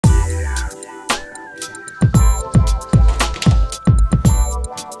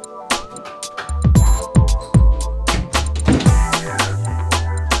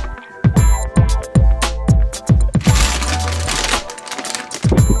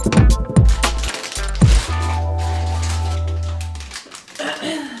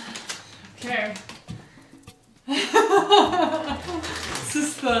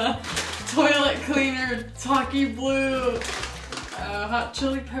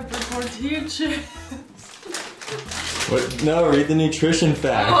pepper tortilla chips. What? No, read the nutrition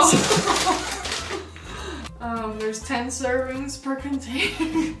facts. Oh. There's 10 servings per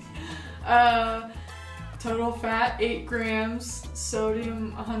container. Total fat 8 grams,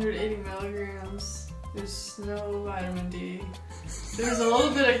 sodium 180 milligrams. There's no vitamin D. There's a little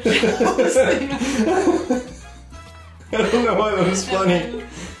bit of calcium. I don't know why that was funny.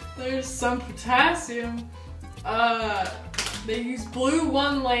 There's some potassium. They use blue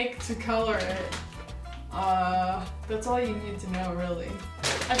one lake to color it. That's all you need to know, really.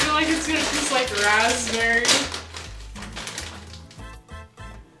 I feel like it's gonna taste like raspberry.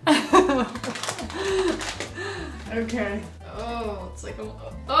 Okay. Oh, it's like a...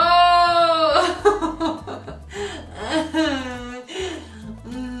 Oh!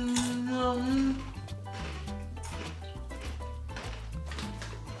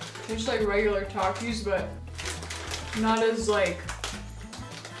 Tastes like regular Takis, but not as like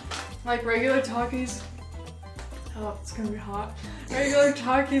regular Takis. Oh, it's gonna be hot. Regular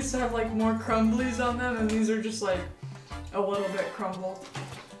Takis have like more crumblies on them, and these are just like a little bit crumbled.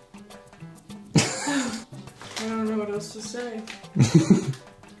 I don't know what else to say.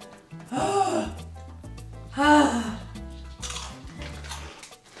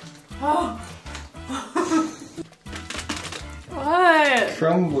 What?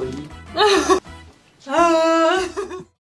 Crumbly.